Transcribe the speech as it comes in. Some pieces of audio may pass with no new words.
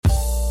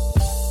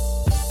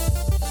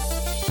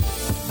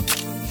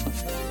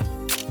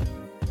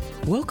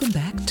Welcome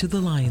back to The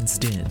Lion's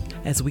Den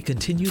as we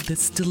continue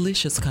this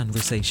delicious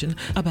conversation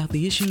about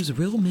the issues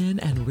real men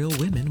and real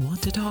women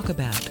want to talk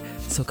about.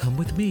 So come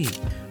with me.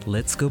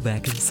 Let's go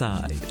back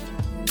inside.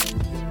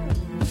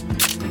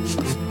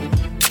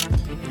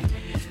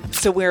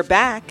 So we're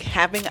back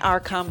having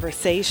our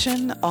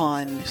conversation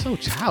on You're so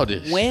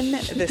childish. when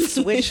the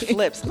switch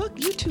flips. Look,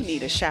 you two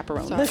need a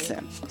chaperone. Sorry.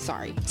 Listen.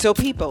 Sorry. So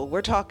people,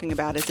 we're talking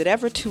about, is it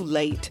ever too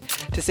late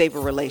to save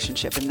a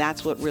relationship? And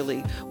that's what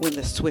really when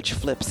the switch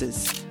flips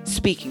is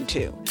speaking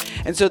to.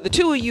 And so the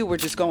two of you were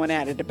just going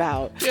at it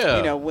about,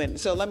 when.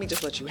 So let me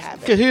just let you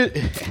have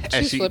it.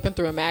 She's flipping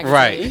through a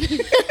magazine.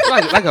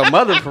 Right. like a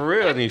mother for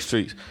real in these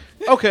streets.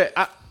 Okay,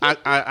 I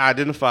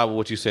identify with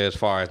what you said as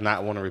far as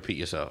not want to repeat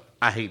yourself.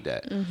 I hate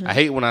that. Mm-hmm. I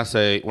hate when I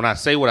say what I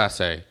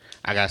say,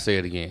 I gotta say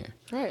it again.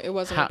 Right. It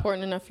wasn't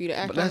important enough for you to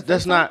act. But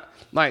that's not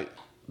like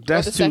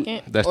that's the too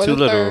second, that's or too the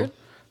literal. third,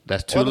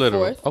 That's too or the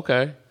literal. fourth.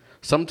 Okay.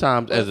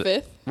 Sometimes Or as the a,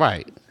 fifth.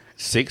 right.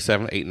 6,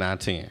 7, 8, 9,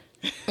 10.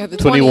 Or the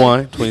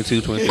 21,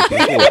 22, 23,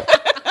 24.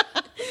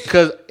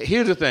 Because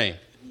here's the thing.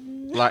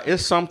 Like,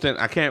 it's something,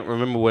 I can't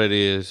remember what it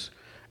is.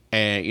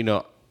 And,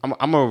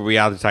 I'm a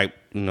reality type,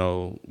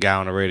 guy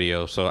on the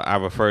radio. So I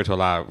refer to a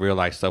lot of real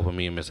life stuff with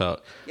me and Miss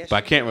Huck. Yes, but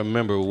I can't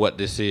remember what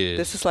this is.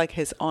 This is like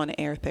his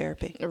on-air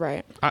therapy.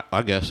 Right.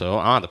 I guess so.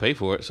 I don't have to pay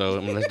for it. So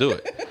let's do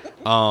it.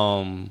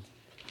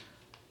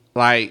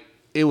 Like,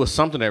 it was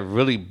something that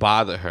really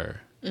bothered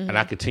her. Mm-hmm. And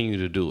I continue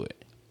to do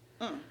it.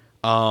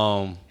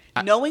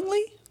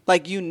 Knowingly?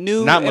 Like you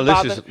knew Not it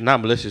bothered?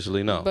 not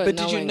maliciously, no. But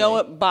did you know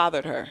it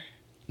bothered her?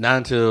 Not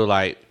until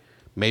like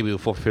maybe the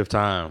fourth or fifth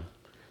time.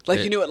 Like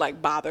you knew it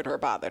like bothered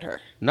her.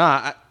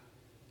 Nah,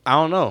 I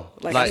don't know.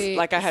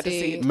 Like I had to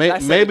see it. I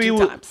said maybe it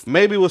 2 times.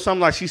 maybe it was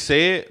something like she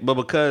said, but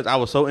because I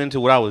was so into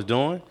what I was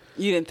doing,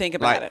 You didn't think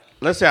about like it.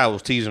 let's say I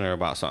was teasing her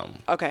about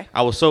something. Okay.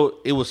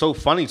 It was so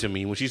funny to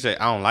me when she said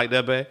I don't like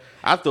that bad.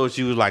 I thought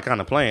she was like kind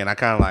of playing. I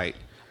kind of like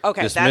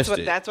Okay, dismissed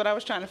it. that's what I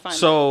was trying to find out.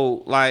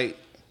 So like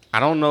I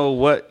don't know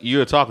what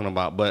you're talking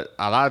about, but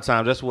a lot of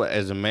times that's what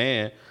as a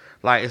man,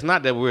 like it's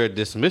not that we're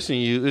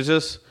dismissing you. It's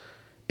just.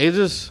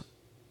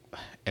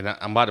 And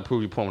I'm about to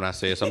prove your point when I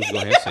say it, so I'm just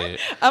going to go ahead and say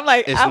it. I'm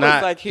like, it's I not,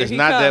 was like, here it's he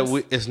not comes.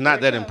 that it's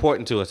not that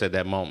important to us at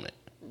that moment.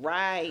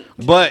 Right.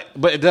 But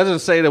it doesn't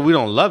say that we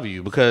don't love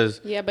you because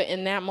Yeah, but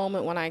in that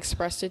moment when I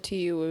expressed it to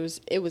you,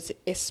 it was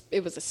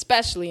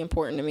especially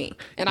important to me,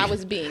 and I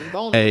was being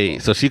vulnerable. hey,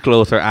 so she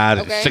closed her eyes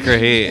and Okay? shook her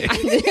head. I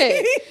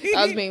did.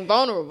 I was being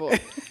vulnerable.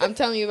 I'm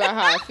telling you about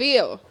how I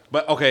feel.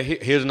 But okay,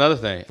 here's another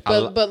thing.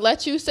 But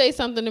let you say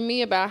something to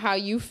me about how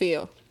you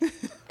feel,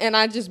 and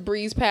I just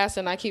breeze past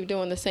and I keep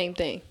doing the same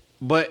thing.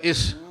 But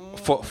it's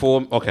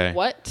for okay.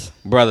 What?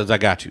 Brothers, I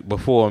got you.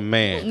 But for a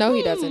man, No,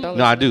 he doesn't. Don't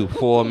no, I listen. do.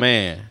 For a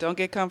man, Don't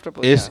get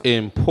comfortable. it's y'all.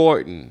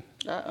 important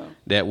Uh-oh.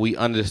 that we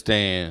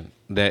understand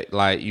that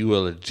like you are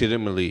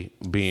legitimately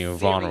being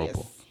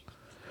vulnerable,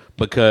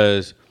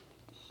 because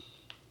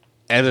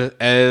as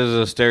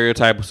a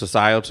stereotype of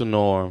societal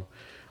norm,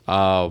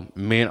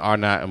 men are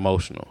not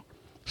emotional.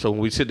 So when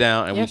we sit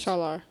down and Yes,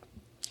 y'all are.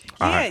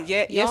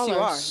 Yes, Y'all you are.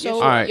 are. So, Yes,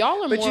 All right.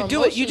 Y'all are but more you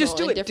do it. You just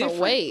emotional do in it different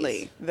differently.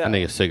 ways. though. I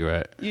need a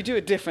cigarette. You do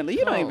it differently.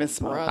 You don't even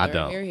smoke. Brother, I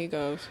don't. Here he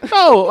goes.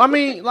 No, I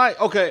mean like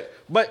okay,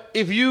 but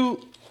if you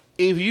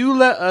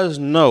let us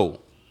know,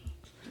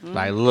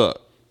 like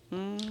look,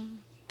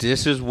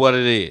 this is what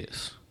it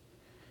is,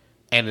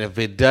 and if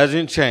it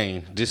doesn't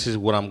change, this is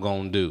what I'm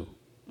gonna do.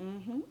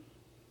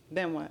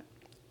 Then what?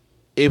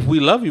 If we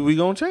love you, we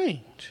gonna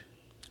change.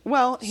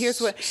 Well, here's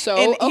what. So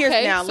and here's,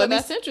 okay, now, so let me,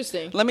 that's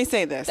interesting. Let me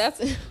say this. That's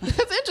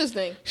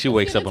interesting. She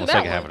wakes Let's up on get the into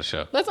second that half one. of the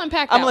show. Let's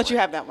unpack that. I'm gonna let one. you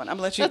have that one. I'm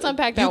gonna let you. Let's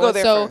unpack that you one. go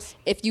there So first.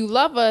 if you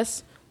love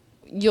us,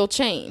 you'll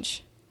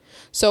change.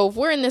 So if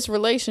we're in this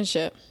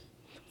relationship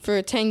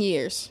for 10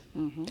 years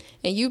and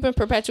you've been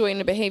perpetuating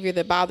the behavior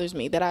that bothers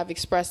me, that I've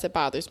expressed that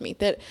bothers me,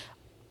 that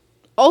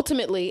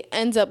ultimately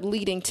ends up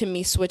leading to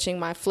me switching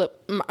my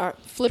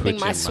flipping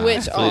my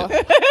switch off.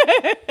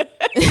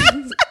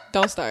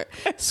 Don't start.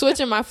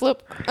 Switching my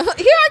flip. Here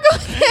I go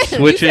again.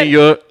 Flipping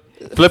your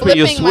flipping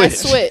my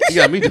switch. switch. You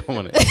got me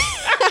doing it.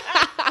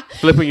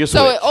 Flipping your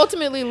switch. So it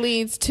ultimately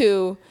leads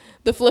to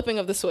the flipping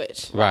of the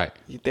switch. right.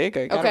 There you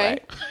go. You got it Okay.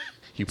 right.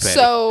 You petty.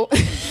 So,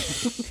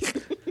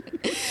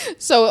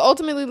 so it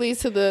ultimately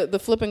leads to the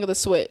flipping of the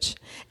switch.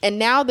 And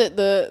now that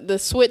the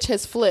switch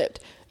has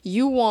flipped,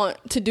 you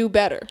want to do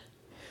better.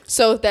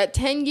 So that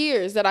 10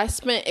 years that I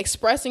spent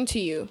expressing to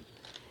you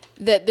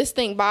that this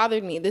thing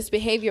bothered me, this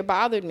behavior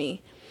bothered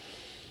me,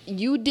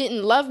 you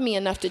didn't love me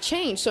enough to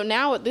change. So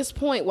now at this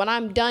point, when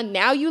I'm done,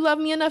 now you love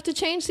me enough to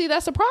change? See,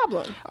 that's a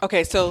problem.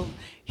 Okay, so the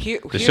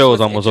here's show is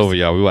what's almost over,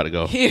 y'all. We about to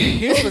go.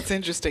 Here's what's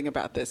interesting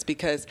about this,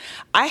 because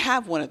I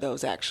have one of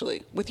those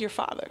actually with your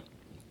father.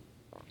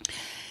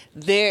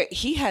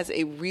 He has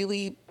a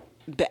really,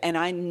 and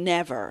I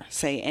never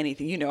say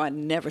anything. You know, I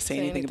never say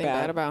anything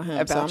bad about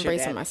him, so I'm your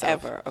bracing dad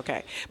myself. ever.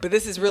 Okay, but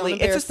this is really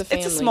Don't embarrass the it's a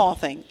family. small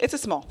thing. It's a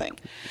small thing,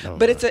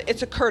 but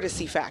it's a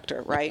courtesy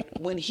factor, right?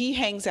 When he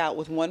hangs out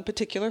with one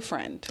particular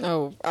friend,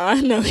 Oh, I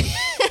know.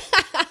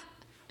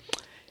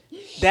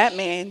 that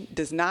man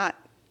does not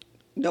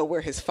know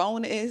where his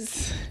phone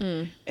is,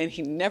 and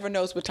he never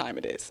knows what time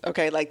it is.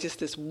 Okay, like just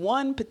this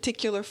one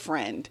particular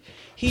friend.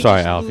 He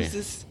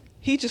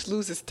just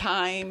loses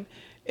time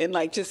and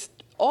like just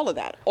all of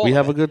that. We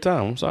have a good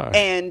time. I'm sorry.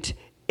 And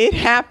it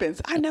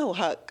happens. I know,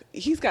 Huck.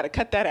 He's got to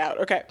cut that out.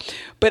 Okay,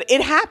 but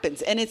it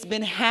happens, and it's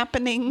been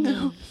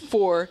happening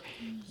for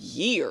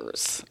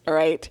years. All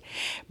right,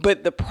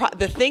 but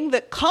the thing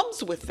that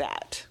comes with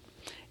that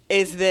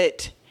is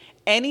that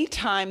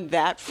anytime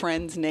that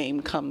friend's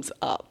name comes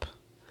up,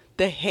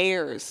 the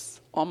hairs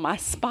on my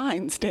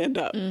spine stand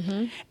up.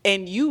 And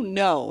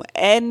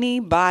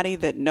anybody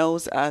that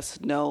knows us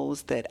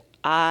knows that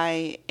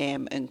I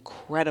am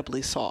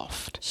incredibly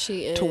soft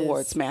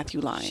towards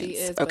Matthew Lyons. She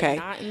is, okay?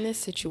 But not in this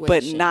situation.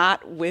 But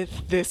not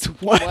with this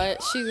one.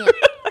 What?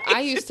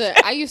 I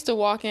used to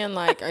walk in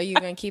like, are you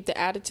going to keep the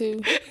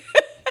attitude?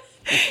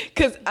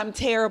 Because I'm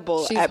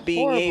terrible at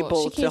being able to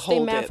hold it. She can't stay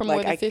mad for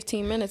more than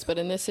 15 minutes, but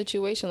in this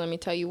situation, let me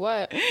tell you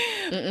what,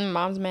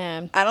 mom's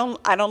mad. I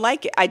don't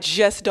like it. I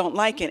just don't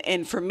like it.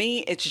 And for me,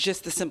 it's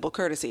just the simple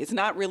courtesy. It's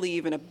not really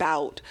even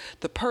about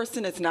the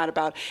person.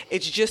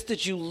 It's just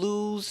that you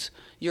lose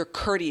your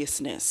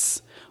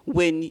courteousness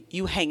when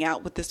you hang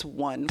out with this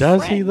one friend.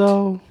 Does he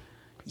though?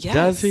 Yes.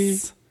 Does he?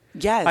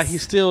 Yes. Like he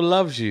still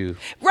loves you.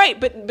 Right,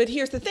 but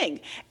here's the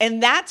thing.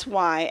 And that's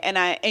why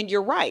and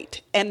you're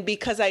right. And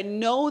because I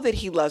know that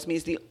he loves me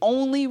is the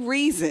only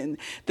reason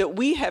that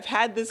we have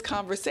had this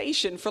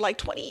conversation for like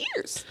 20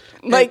 years.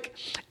 Like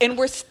and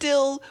we're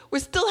still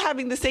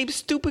having the same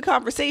stupid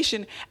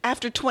conversation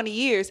after 20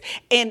 years,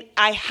 and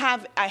I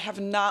have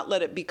not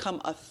let it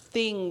become a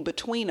thing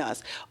between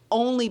us,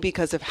 only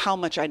because of how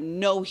much I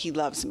know he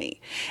loves me.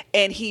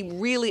 And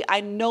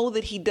I know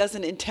that he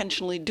doesn't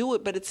intentionally do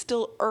it, but it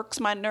still irks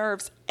my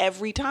nerves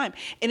every time.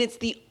 And it's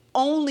the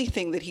only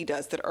thing that he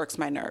does that irks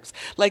my nerves.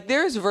 Like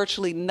there's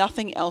virtually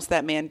nothing else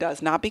that man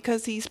does, not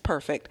because he's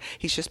perfect.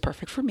 He's just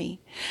perfect for me.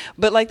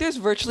 But like there's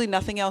virtually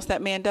nothing else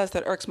that man does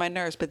that irks my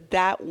nerves. But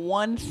that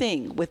one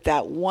thing with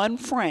that one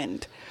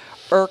friend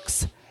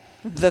irks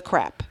the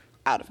crap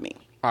out of me.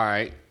 All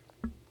right.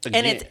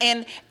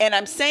 Again. And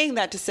I'm saying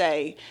that to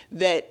say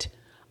that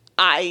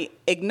I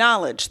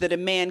acknowledge that a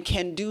man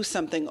can do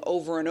something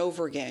over and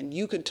over again.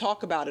 You could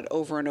talk about it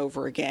over and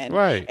over again.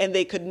 Right. And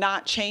they could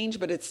not change,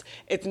 but it's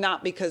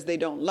not because they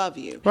don't love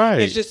you. Right.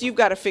 It's just you've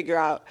got to figure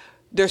out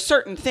there's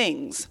certain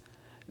things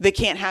that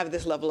can't have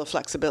this level of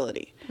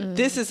flexibility. Mm-hmm.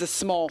 This is a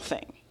small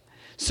thing.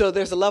 So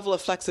there's a level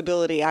of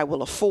flexibility I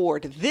will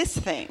afford this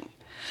thing.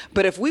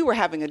 But if we were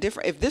having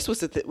if this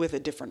was with a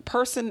different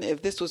person,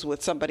 if this was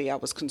with somebody I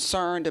was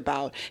concerned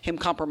about him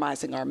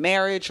compromising our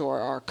marriage or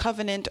our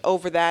covenant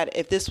over that,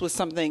 if this was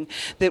something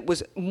that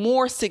was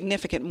more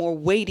significant, more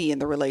weighty in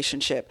the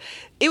relationship,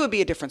 it would be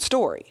a different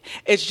story.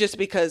 It's just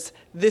because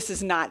this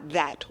is not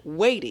that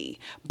weighty,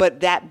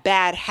 but that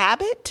bad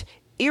habit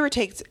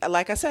irritates,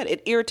 like I said,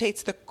 it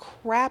irritates the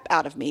crap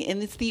out of me.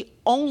 And it's the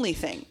only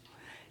thing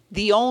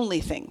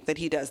that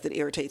he does that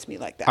irritates me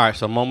like that. All right,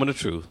 so moment of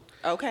truth.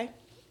 Okay.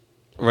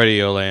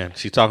 Radio Land,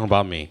 she's talking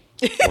about me.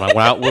 When I went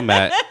out with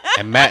Matt,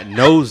 and Matt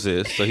knows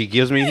this, so he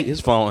gives me his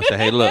phone and said,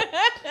 hey, look,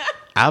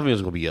 Alvin's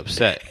going to be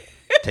upset.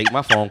 Take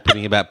my phone, put it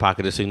in your back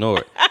pocket, just ignore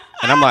it.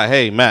 And I'm like,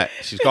 hey, Matt,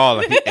 she's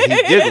calling. And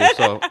he giggles,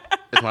 so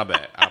it's my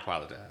bad. I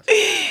apologize.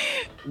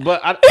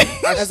 But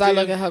I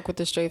look at Huck with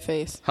a straight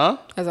face. Huh?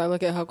 As I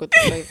look at Huck with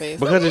a straight face.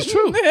 Because it's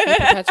true. He's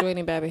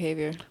perpetuating bad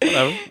behavior.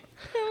 Whatever.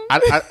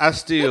 I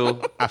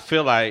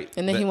feel like.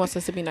 And then he wants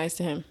us to be nice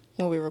to him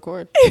when we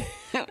record.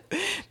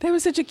 That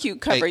was such a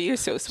cute cover. Hey, you're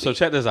so sweet. So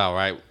check this out,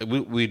 right?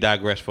 We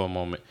digress for a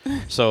moment.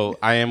 So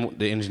I am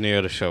the engineer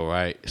of the show,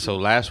 right? So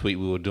last week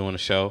we were doing a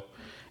show,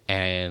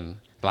 and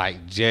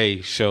like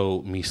Jay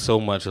showed me so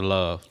much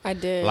love. I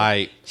did.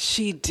 Like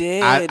she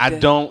did. I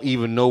don't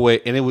even know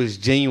it, and it was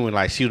genuine.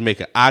 Like she was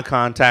making eye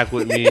contact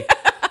with me,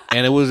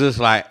 and it was just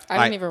like I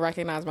didn't even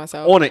recognize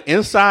myself. On the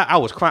inside, I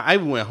was crying. I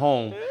even went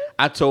home.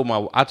 I told my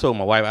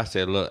wife, I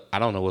said, look, I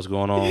don't know what's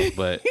going on,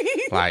 but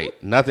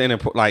like nothing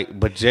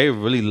but Jay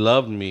really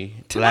loved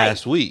me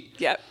last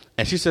week. Yep.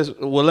 And she says,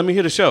 well, let me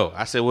hear the show.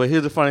 I said, well,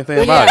 here's the funny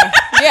thing about it.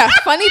 Yeah,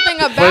 funny thing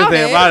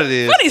about it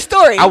is, funny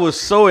story. I was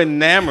so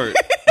enamored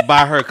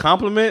by her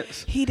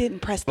compliments. He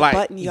didn't press the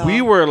button, y'all.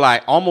 We were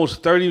like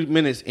almost 30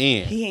 minutes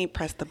in. He ain't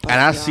pressed the button, and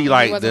I y'all. see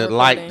like the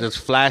light just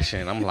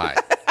flashing. I'm like,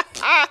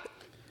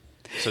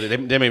 so they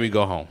made me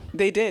go home.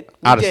 They did.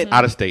 Out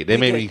of state. They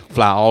made me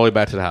fly all the way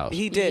back to the house.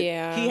 He did.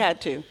 Yeah. He had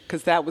to,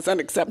 because that was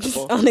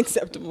unacceptable.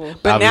 Unacceptable.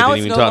 But now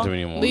it's even talk to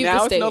me anymore.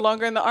 Now it's no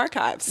longer in the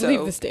archives. So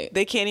leave the state.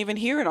 They can't even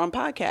hear it on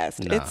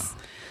podcast. Nah.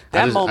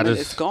 That moment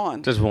is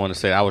gone. Just want to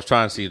say, I was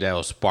trying to see if that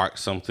would spark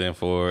something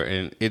for her,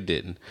 and it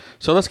didn't.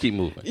 So let's keep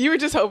moving. You were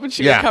just hoping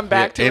she would come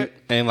back to it.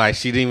 And like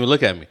she didn't even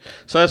look at me.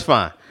 So that's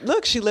fine.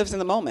 Look, she lives in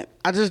the moment.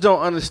 I just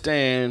don't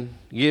understand,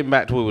 getting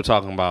back to what we were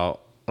talking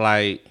about,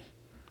 like,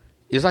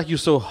 it's like you're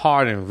so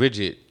hard and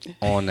rigid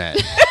on that.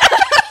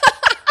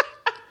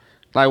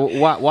 Like,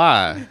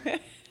 why?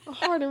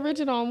 Hard and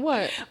rigid on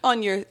what?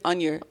 On your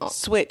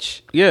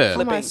switch. Yeah.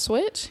 On my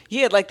switch?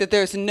 Yeah, like that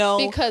there's no...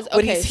 Because,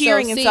 what he's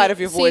hearing inside of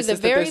your voice is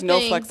that there's no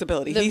thing,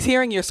 flexibility. He's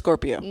hearing your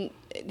Scorpio.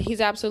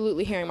 He's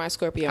absolutely hearing my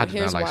Scorpio. I do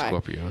Here's not like why.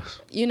 Scorpios.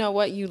 You know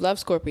what? You love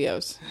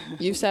Scorpios.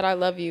 You said I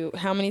love you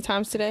how many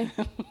times today?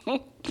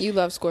 You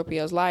love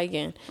Scorpios. Lie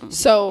again.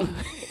 So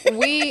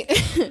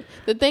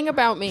the thing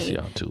about me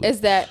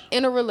is that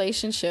in a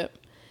relationship,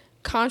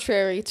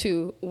 contrary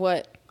to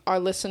what our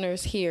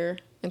listeners hear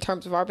in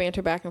terms of our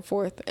banter back and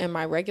forth and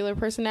my regular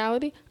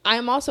personality, I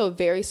am also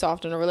very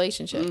soft in a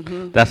relationship.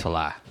 Mm-hmm. That's a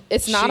lie.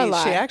 It's not a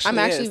lie. I'm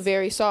actually is.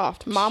 very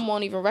soft. Mom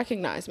won't even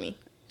recognize me.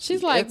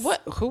 She's like,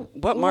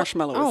 what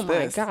marshmallow is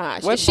this? Oh, my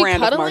gosh. What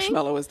brand of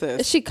marshmallow is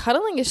this? Is she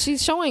cuddling? Is she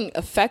showing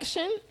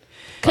affection?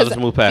 Let's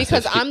move past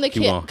because this. I'm the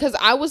kid. Because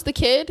I was the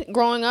kid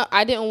growing up.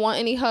 I didn't want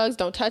any hugs.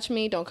 Don't touch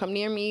me. Don't come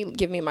near me.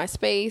 Give me my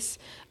space.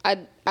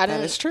 That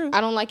is true.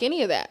 I don't like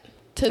any of that.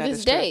 To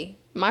this day,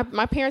 my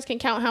parents can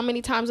count how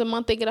many times a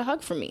month they get a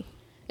hug from me.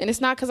 And it's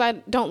not because I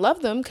don't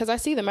love them, because I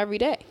see them every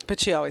day.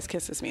 But she always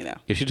kisses me, though.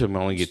 Yeah, she told me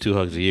I only get 2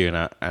 hugs a year,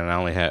 and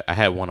I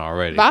had one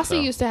already.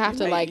 Vasi used to have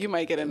to you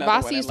might get another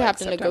Vasi one used to have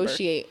to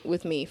negotiate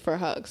with me for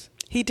hugs.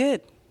 He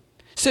did.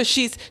 So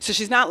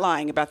she's not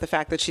lying about the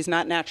fact that she's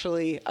not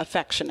naturally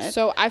affectionate.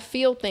 So I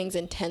feel things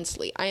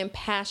intensely. I am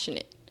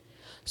passionate.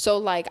 So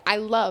like I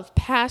love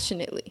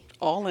passionately.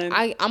 All in.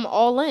 I'm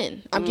all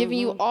in. I'm giving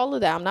you all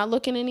of that. I'm not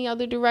looking any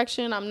other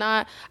direction. I'm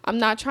not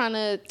trying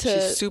to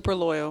She's super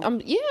loyal.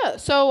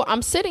 So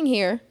I'm sitting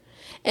here,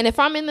 and if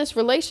I'm in this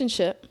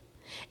relationship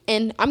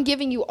and I'm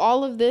giving you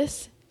all of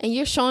this and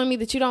you're showing me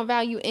that you don't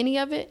value any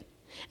of it,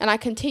 and I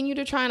continue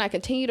to try and I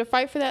continue to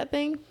fight for that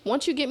thing,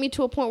 once you get me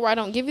to a point where I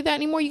don't give you that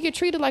anymore, you get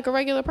treated like a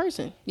regular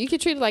person. You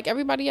get treated like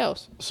everybody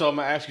else. So I'm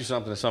going to ask you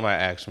something that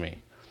somebody asked me.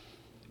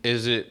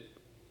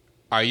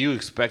 Are you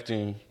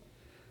expecting,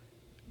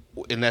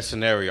 in that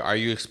scenario, are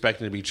you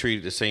expecting to be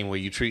treated the same way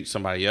you treat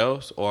somebody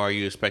else, or are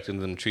you expecting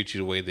them to treat you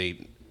the way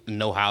they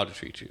know how to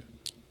treat you?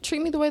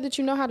 Treat me the way that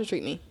you know how to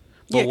treat me.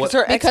 Yeah, because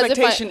her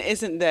expectation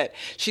isn't that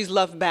she's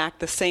loved back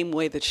the same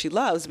way that she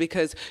loves,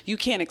 because you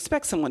can't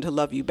expect someone to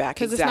love you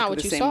back exactly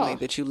the same way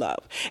that you love.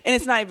 And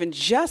it's not even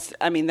just,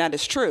 that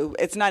is true.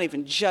 It's not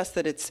even just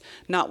that it's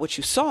not what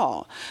you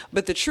saw.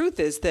 But the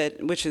truth is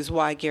that, which is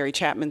why Gary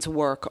Chapman's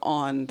work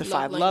on the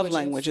 5 love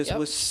languages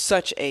was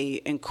such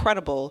a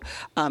incredible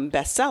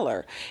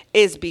bestseller,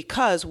 is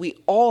because we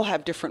all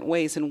have different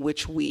ways in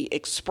which we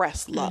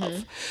express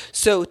love.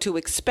 So to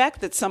expect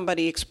that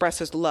somebody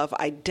expresses love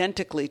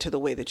identically to the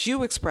way that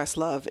you express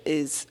love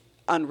is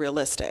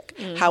unrealistic.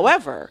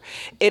 However,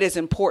 it is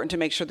important to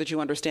make sure that you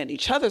understand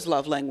each other's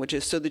love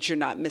languages so that you're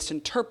not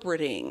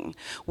misinterpreting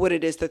what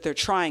it is that they're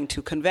trying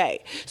to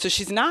convey. So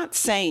she's not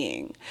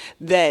saying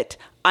that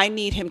I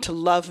need him to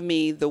love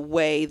me the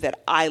way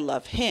that I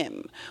love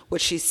him.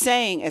 What she's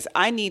saying is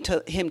I need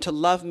him to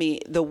love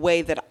me the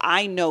way that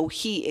I know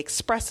he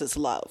expresses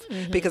love,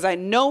 because I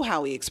know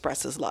how he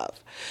expresses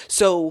love.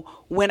 So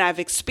when I've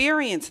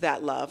experienced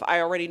that love,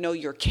 I already know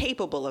you're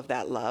capable of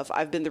that love.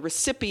 I've been the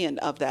recipient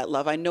of that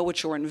love. I know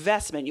what your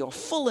investment, your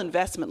full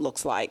investment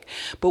looks like.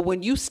 But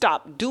when you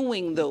stop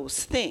doing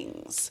those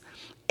things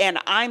and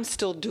I'm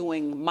still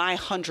doing my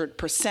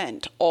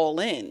 100% all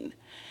in,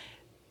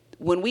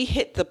 when we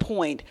hit the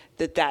point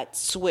that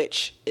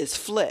switch is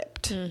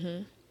flipped,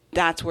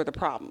 that's where the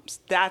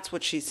problems. That's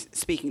what she's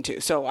speaking to.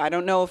 So I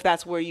don't know if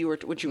that's where you were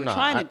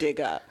trying to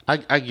dig up.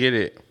 I get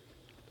it,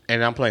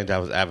 and I'm playing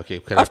devil's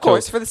advocate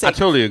because for the sake. I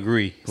totally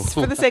agree.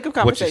 For the sake of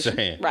conversation, what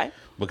you're saying, right?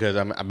 Because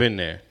I've been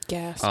there.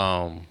 Yes.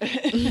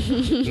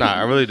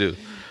 I really do.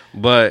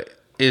 But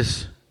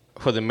it's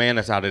for the man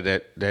that's out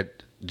there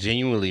that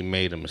genuinely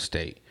made a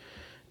mistake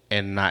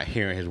and not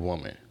hearing his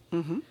woman.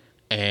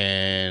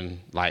 And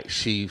like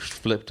she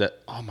flipped it.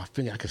 Oh, my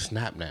finger! I can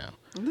snap now.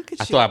 Look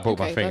at I thought I broke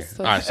my finger.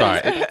 All right,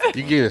 sorry.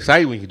 You get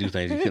excited when you do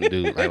things you couldn't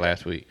do like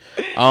last week.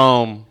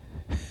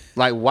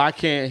 Like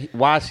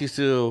why is he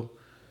still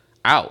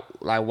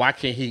out? Like why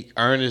can't he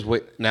earn his way?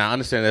 Now I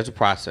understand there's a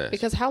process.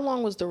 Because how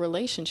long was the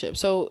relationship?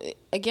 So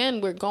again,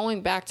 we're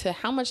going back to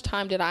how much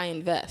time did I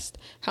invest?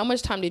 How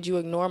much time did you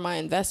ignore my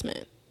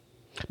investment?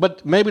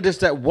 But maybe just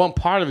that one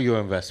part of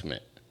your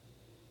investment.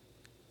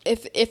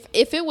 If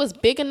it was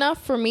big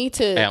enough for me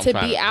to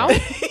be out,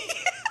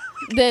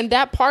 then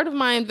that part of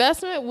my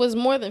investment was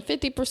more than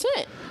 50%.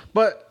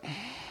 But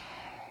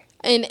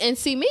and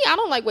see me, I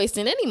don't like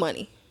wasting any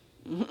money.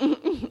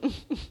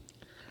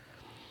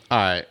 All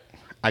right,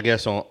 I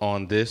guess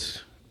on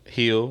this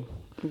hill,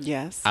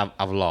 yes,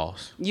 I've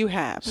lost. You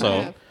have.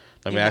 So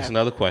let me ask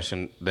another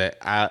question that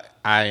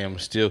I am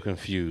still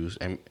confused,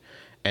 and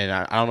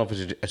I don't know if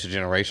it's a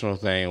generational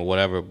thing or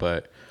whatever,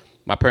 but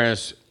my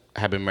parents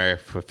have been married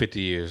for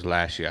 50 years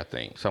last year, I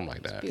think. Something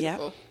like that.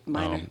 Yeah.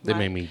 They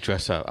made me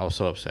dress up. I was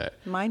so upset.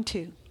 Mine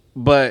too.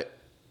 But,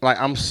 like,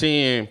 I'm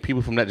seeing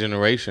people from that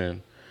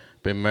generation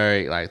been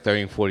married, like,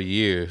 30 and 40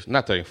 years.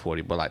 Not 30 and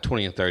 40, but, like,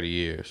 20 and 30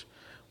 years.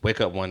 Wake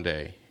up one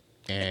day,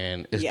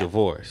 and it's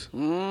divorce. I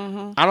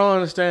don't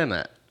understand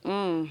that.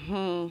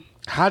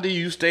 How do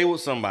you stay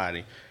with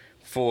somebody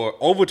for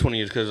over 20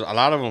 years, because a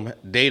lot of them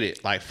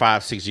dated like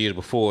 5-6 years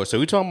before. So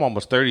we're talking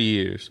almost 30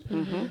 years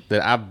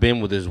that I've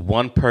been with this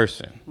one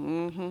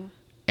person.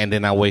 And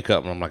then I wake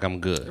up and I'm like, I'm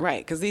good.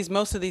 Right, because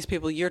most of these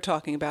people you're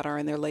talking about are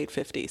in their late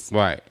 50s.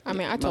 Right. I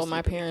mean, I told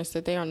my parents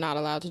that they are not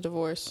allowed to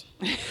divorce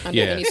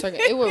under any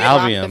circumstance. It would I'll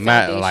rock be the a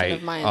Matt, foundation like,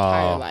 of my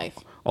entire life.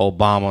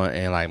 Obama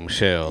and like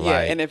Michelle. Yeah,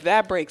 like, and if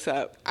that breaks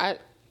up,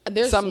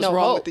 there's something's no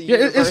wrong hope. with the yeah,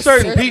 universe. it's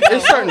certain people.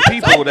 It's certain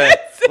people that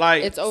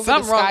like. It's over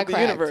Something the wrong sky with the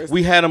cracked. universe.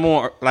 We had him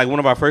on like one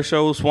of our first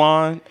shows,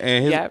 Swan,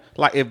 and his, Yep.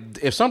 like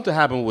if something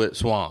happened with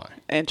Swan,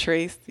 And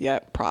Trace,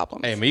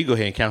 problems. hey man, you go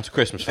ahead and cancel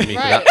Christmas for me.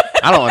 'Cause Right.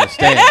 I don't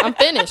understand. I'm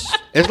finished.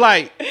 It's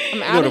like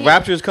outta the here.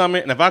 rapture is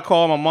coming, and if I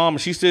call my mom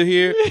and she's still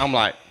here, I'm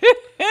like,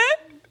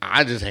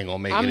 I just ain't gonna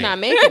make it. I'm in. not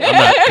making it. I'm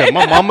not, cause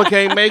my mama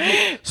can't make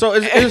it. So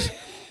it's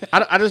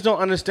I just don't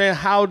understand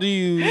how do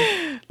you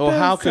or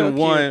how That's so can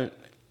one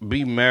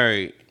be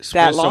married, That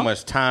spend so long?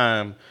 much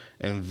time,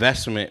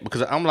 investment?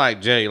 Because I'm like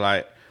Jay,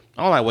 like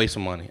I don't like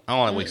wasting money. I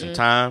don't like wasting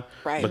time,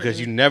 Right. Because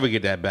you never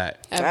get that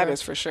back. That Ever.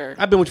 is for sure.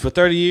 I've been with you for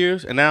 30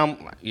 years, and now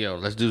I'm like,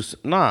 let's do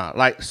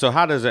like. So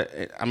how does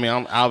that? I mean,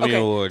 I'm Alvin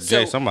or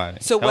Jay, somebody.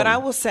 So help what me. I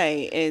will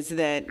say is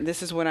that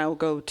this is when I will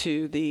go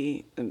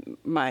to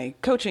my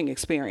coaching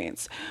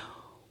experience.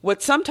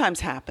 What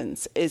sometimes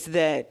happens is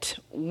that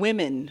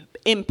women,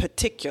 in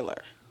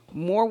particular,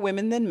 more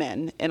women than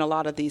men in a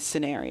lot of these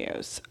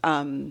scenarios,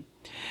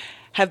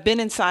 have been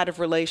inside of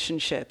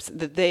relationships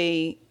that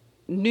they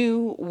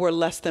knew were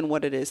less than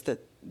what it is that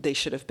they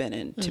should have been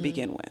in to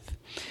begin with.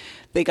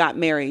 They got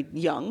married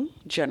young,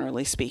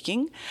 generally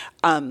speaking.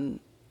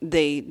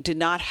 They did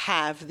not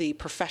have the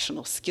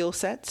professional skill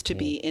sets to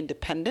be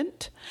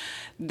independent.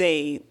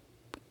 They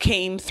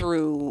came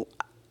through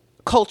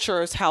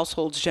cultures,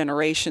 households,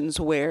 generations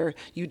where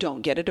you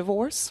don't get a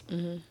divorce.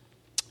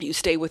 You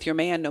stay with your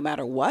man no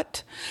matter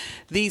what.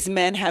 These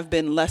men have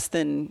been less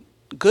than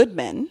good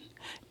men,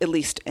 at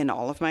least in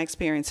all of my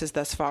experiences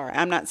thus far.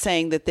 I'm not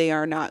saying that they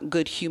are not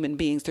good human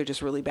beings. They're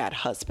just really bad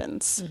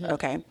husbands.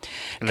 Okay.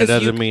 And that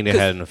doesn't mean they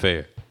had an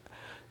affair.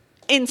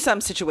 In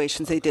some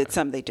situations they did,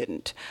 some they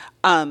didn't.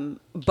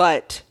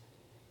 But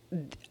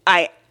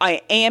I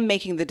am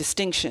making the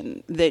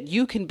distinction that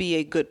you can be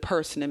a good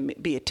person and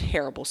be a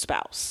terrible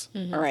spouse.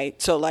 All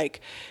right. So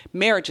like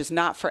marriage is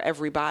not for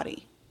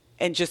everybody.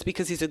 And just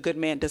because he's a good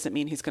man doesn't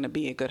mean he's going to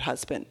be a good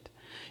husband.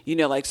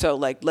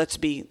 Let's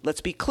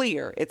be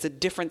clear. It's a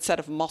different set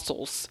of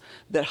muscles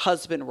that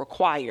husband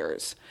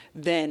requires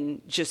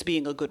than just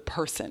being a good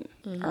person.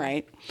 All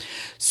right.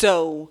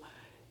 So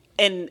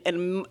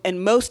in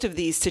most of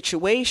these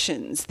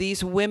situations,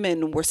 these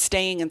women were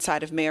staying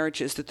inside of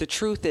marriages that the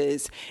truth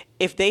is,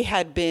 if they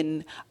had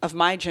been of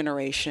my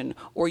generation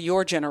or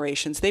your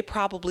generations, they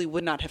probably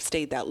would not have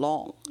stayed that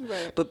long.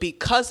 Right. But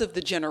because of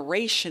the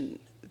generation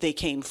they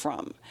came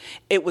from,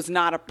 it was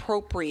not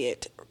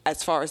appropriate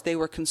as far as they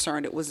were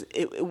concerned. It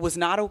was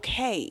not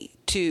okay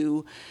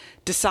to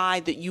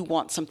decide that you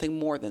want something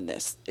more than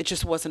this. It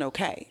just wasn't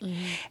okay.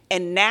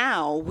 And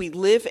now we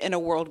live in a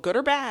world, good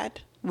or bad,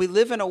 we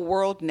live in a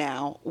world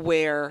now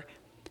where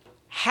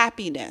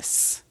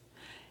happiness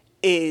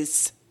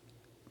is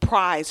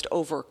prized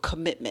over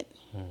commitment.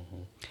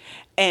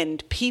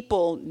 And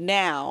people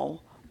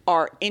now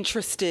are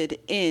interested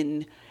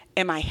in,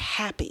 am I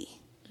happy?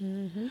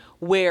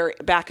 Where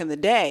back in the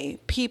day,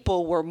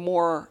 people were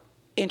more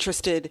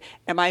interested,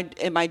 am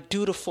I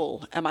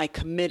dutiful? Am I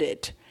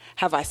committed?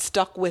 Have I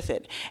stuck with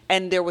it?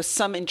 And there was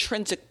some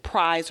intrinsic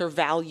prize or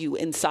value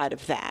inside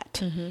of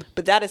that.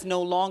 But that is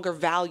no longer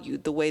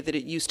valued the way that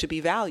it used to be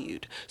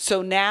valued.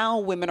 So now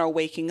women are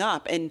waking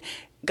up, and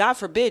God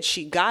forbid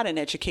she got an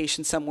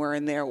education somewhere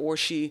in there, or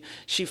she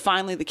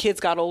finally, the kids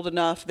got old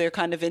enough, they're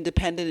kind of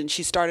independent, and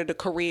she started a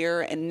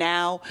career, and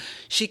now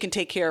she can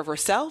take care of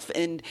herself.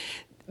 And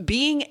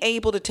being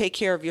able to take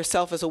care of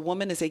yourself as a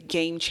woman is a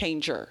game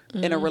changer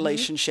in a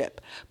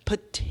relationship,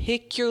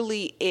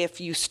 particularly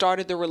if you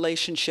started the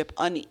relationship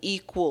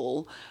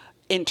unequal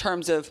in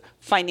terms of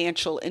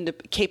financial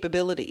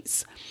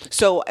capabilities.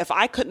 So if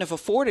I couldn't have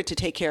afforded to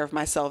take care of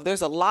myself,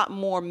 there's a lot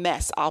more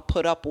mess I'll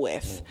put up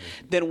with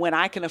than when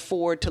I can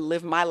afford to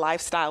live my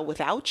lifestyle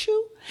without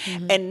you.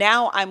 And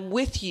now I'm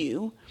with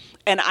you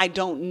and I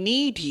don't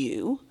need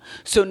you.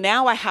 So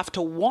now I have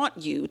to want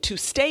you to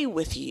stay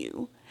with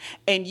you.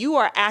 And you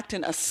are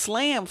acting a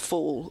slam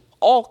fool,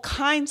 all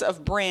kinds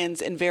of brands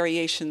and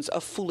variations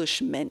of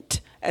foolish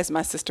mint, as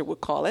my sister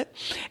would call it.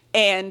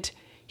 And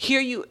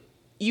here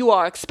you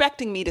are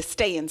expecting me to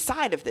stay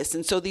inside of this.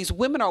 And so these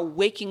women are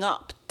waking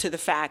up to the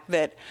fact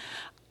that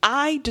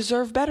I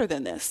deserve better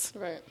than this.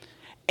 Right.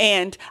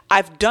 And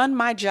I've done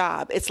my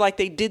job. It's like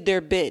they did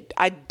their bid.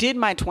 I did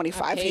my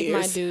 25 I paid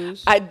years. my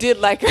dues. I did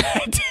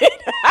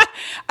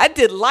I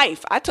did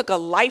life. I took a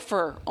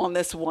lifer on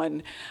this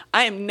one.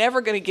 I am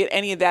never going to get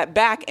any of that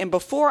back. And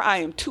before I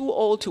am too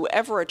old to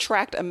ever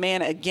attract a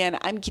man again,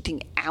 I'm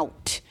getting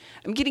out.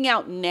 I'm getting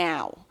out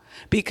now,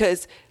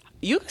 because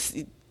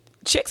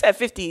chicks at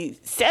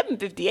 57,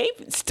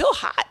 58, still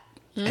hot.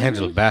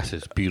 Angela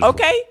Bassett's beautiful.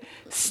 Okay,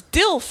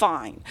 still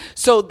fine.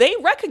 So they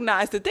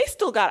recognize that they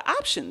still got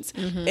options.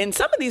 And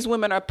some of these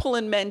women are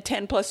pulling men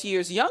 10 plus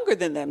years younger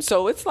than them.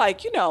 So it's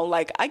like,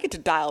 like I get to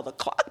dial the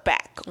clock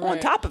back on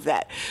top of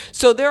that.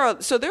 So there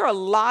are a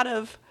lot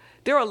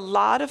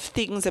of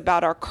things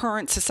about our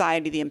current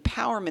society, the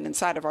empowerment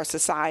inside of our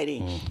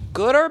society,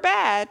 good or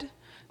bad,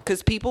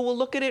 because people will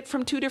look at it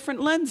from two different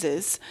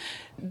lenses,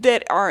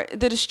 that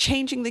is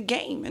changing the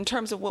game in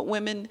terms of what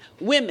women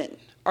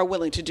are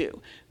willing to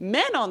do.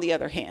 Men, on the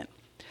other hand,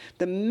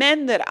 the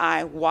men that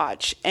I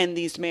watch end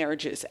these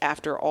marriages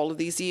after all of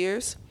these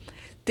years,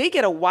 they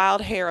get a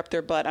wild hair up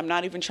their butt. I'm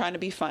not even trying to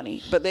be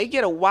funny, but they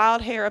get a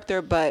wild hair up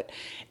their butt,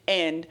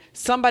 and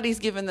somebody's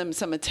giving them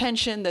some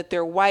attention that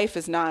their wife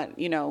is not,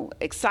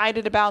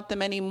 excited about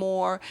them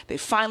anymore. They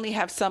finally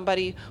have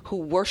somebody who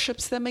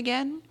worships them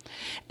again,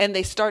 and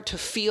they start to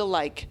feel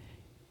like,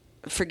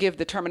 forgive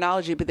the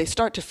terminology, but they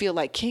start to feel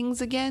like kings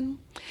again.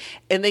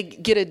 And they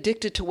get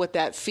addicted to what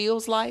that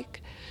feels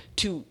like,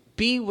 to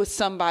be with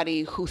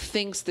somebody who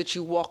thinks that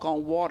you walk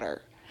on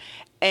water.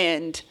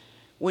 And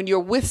when you're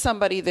with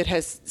somebody that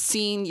has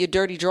seen your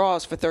dirty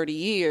draws for 30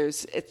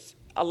 years,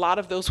 a lot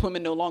of those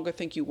women no longer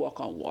think you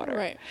walk on water.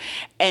 Right.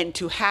 And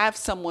to have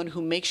someone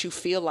who makes you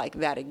feel like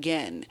that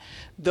again,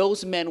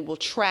 those men will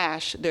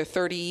trash their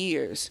 30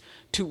 years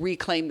to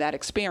reclaim that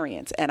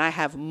experience. And I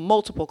have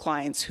multiple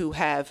clients who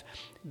have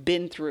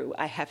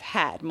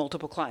had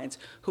multiple clients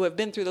who have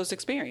been through those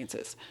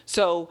experiences.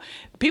 So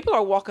people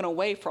are walking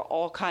away for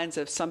all kinds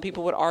of, some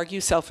people would argue,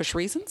 selfish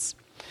reasons.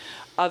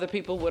 Other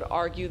people would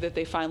argue that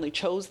they finally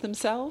chose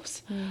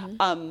themselves.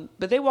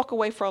 But they walk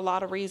away for a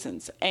lot of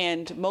reasons.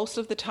 And most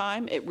of the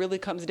time, it really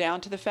comes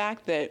down to the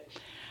fact that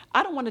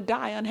I don't want to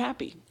die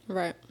unhappy.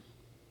 Right.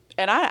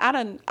 And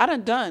I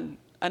done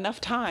enough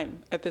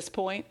time at this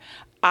point.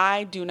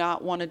 I do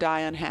not want to die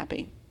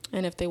unhappy.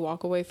 And if they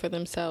walk away for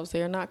themselves,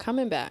 they are not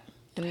coming back.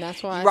 And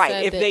that's why I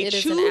said if that they it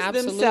choose is an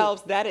absolute.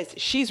 themselves,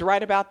 she's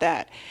right about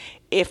that.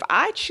 If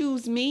I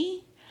choose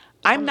me,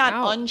 I'm not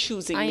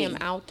unchoosing me. I am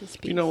out to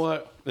speak. You know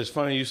what? It's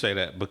funny you say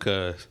that,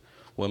 because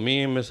when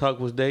me and Miss Huck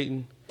was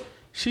dating,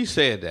 she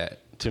said that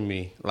to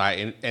me, like,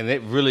 and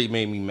it really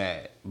made me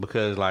mad,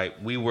 because like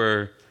we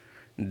were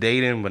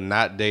dating but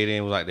not dating.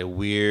 It was like the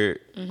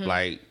weird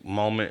like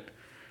moment,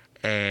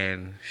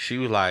 and she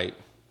was like,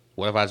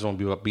 "What if I just want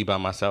to be by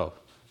myself?"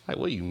 Like,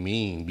 what do you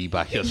mean be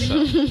by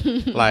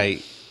yourself?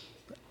 Like,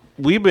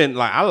 we've been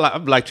like,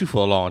 I've liked you for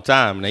a long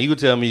time. Now you can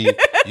tell me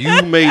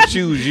you may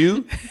choose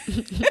you.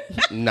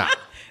 Nah.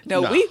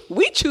 No,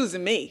 we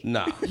choosing me.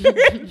 Nah.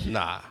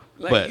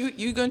 Like, but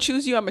you gonna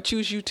choose you, I'm gonna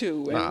choose you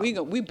too. And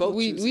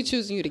we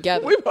choosing you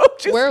together. We both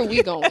choosing Where are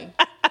we going?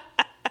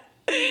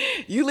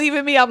 You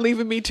leaving me, I'm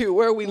leaving me too.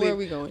 Where are we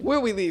going? Where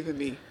are we leaving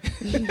me?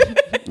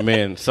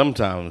 Man,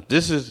 sometimes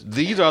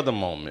these are the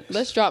moments.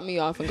 Let's drop me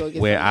off and go get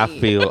where I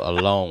feel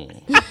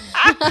alone.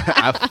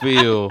 I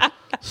feel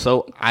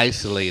so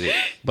isolated,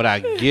 but I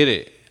get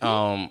it,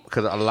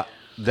 because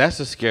that's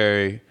a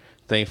scary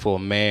thing for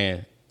a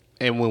man.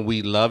 And when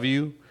we love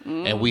you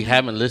and we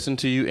haven't listened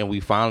to you, and we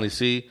finally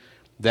see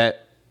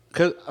that,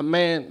 because a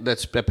man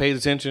that pays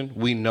attention,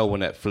 we know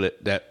when that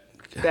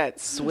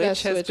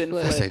switch has been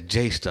flipped. That's that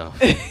J stuff.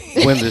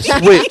 When the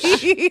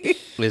switch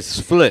is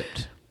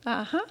flipped.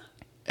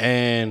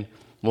 And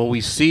when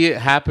we see it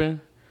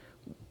happen,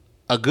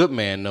 a good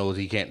man knows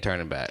he can't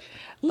turn it back.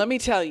 Let me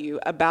tell you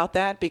about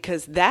that,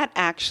 because that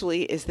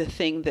actually is the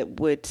thing that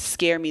would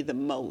scare me the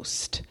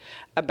most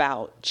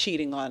about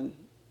cheating on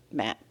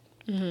Matt.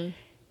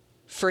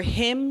 For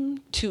him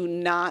to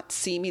not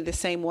see me the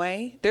same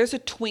way, there's a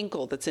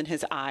twinkle that's in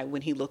his eye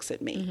when he looks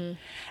at me.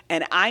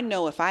 And I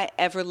know if I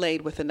ever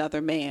laid with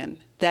another man,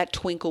 that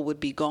twinkle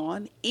would be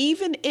gone,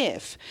 even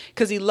if,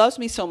 because he loves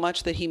me so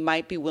much that he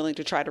might be willing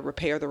to try to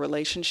repair the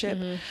relationship.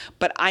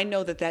 But I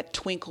know that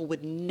twinkle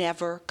would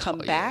never come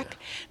back.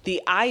 The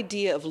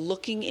idea of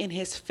looking in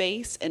his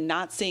face and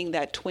not seeing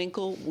that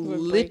twinkle would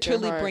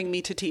literally bring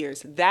me to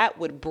tears. That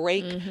would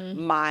break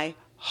my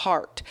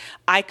heart.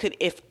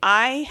 If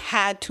I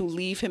had to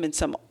leave him in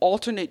some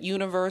alternate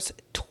universe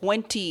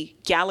 20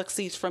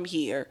 galaxies from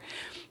here,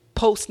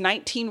 post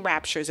 19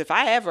 raptures, if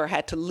I ever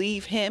had to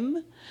leave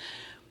him,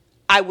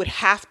 I would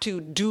have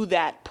to do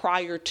that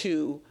prior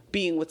to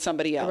being with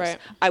somebody else. Right.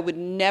 I would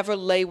never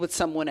lay with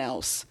someone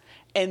else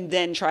and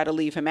then try to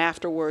leave him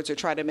afterwards, or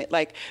try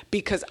to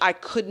because I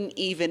couldn't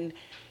even,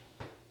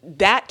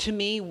 that to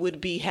me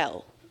would be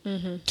hell.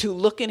 To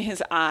look in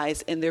his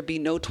eyes and there be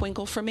no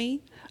twinkle for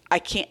me. I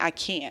can't.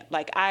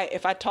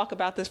 If I talk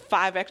about this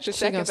 5 extra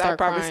seconds, I'd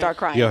probably start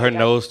crying. Yeah, her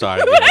nose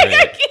started.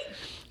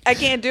 I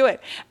can't do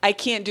it.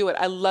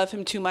 I love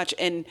him too much,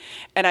 and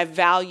I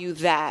value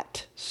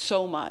that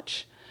so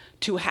much,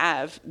 to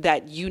have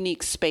that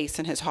unique space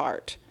in his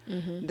heart.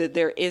 That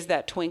there is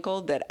that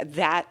twinkle,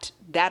 that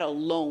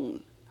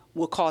alone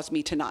will cause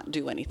me to not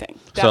do anything.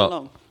 That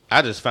alone.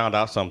 I just found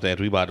out something as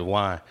we about to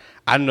wind.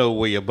 I know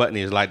where your button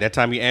is. Like that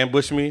time you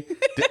ambushed me,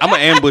 I'm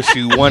gonna ambush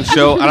you one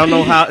show. I don't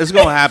know how it's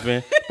gonna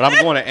happen, but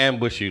I'm going to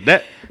ambush you.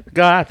 That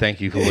God, I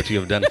thank you for what you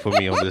have done for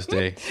me on this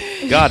day.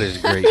 God is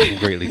great and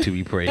greatly to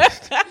be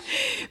praised.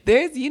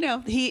 There's,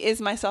 he is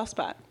my soft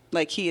spot.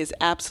 Like, he is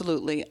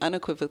absolutely,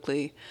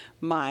 unequivocally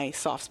my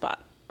soft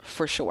spot,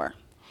 for sure.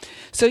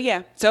 So,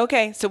 yeah. So,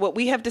 okay. So what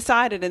we have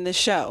decided in this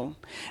show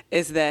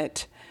is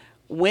that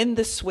when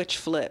the switch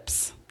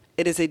flips,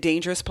 it is a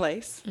dangerous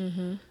place.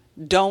 Mm-hmm.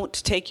 Don't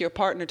take your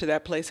partner to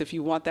that place if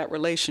you want that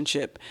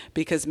relationship,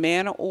 because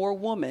man or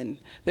woman,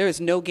 there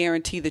is no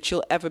guarantee that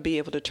you'll ever be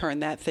able to turn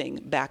that thing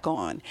back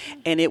on,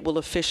 and it will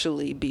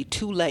officially be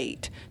too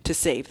late to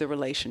save the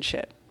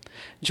relationship.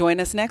 Join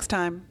us next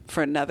time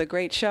for another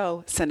great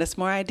show. Send us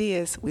more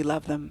ideas. We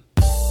love them.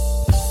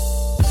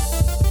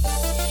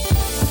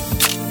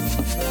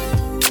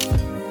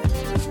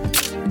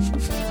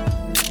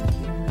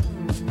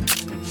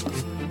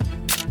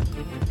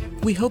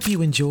 We hope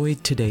you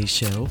enjoyed today's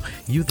show.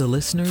 You, the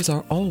listeners,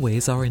 are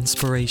always our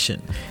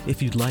inspiration. If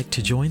you'd like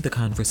to join the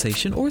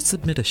conversation or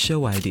submit a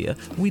show idea,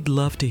 we'd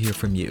love to hear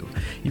from you.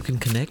 You can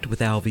connect with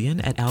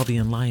Alvian at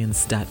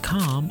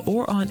alvianlyons.com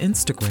or on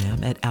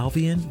Instagram at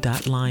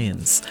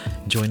alvian.lyons.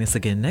 Join us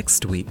again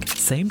next week.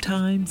 Same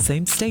time,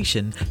 same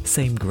station,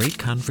 same great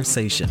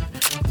conversation.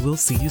 We'll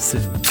see you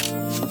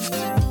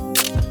soon.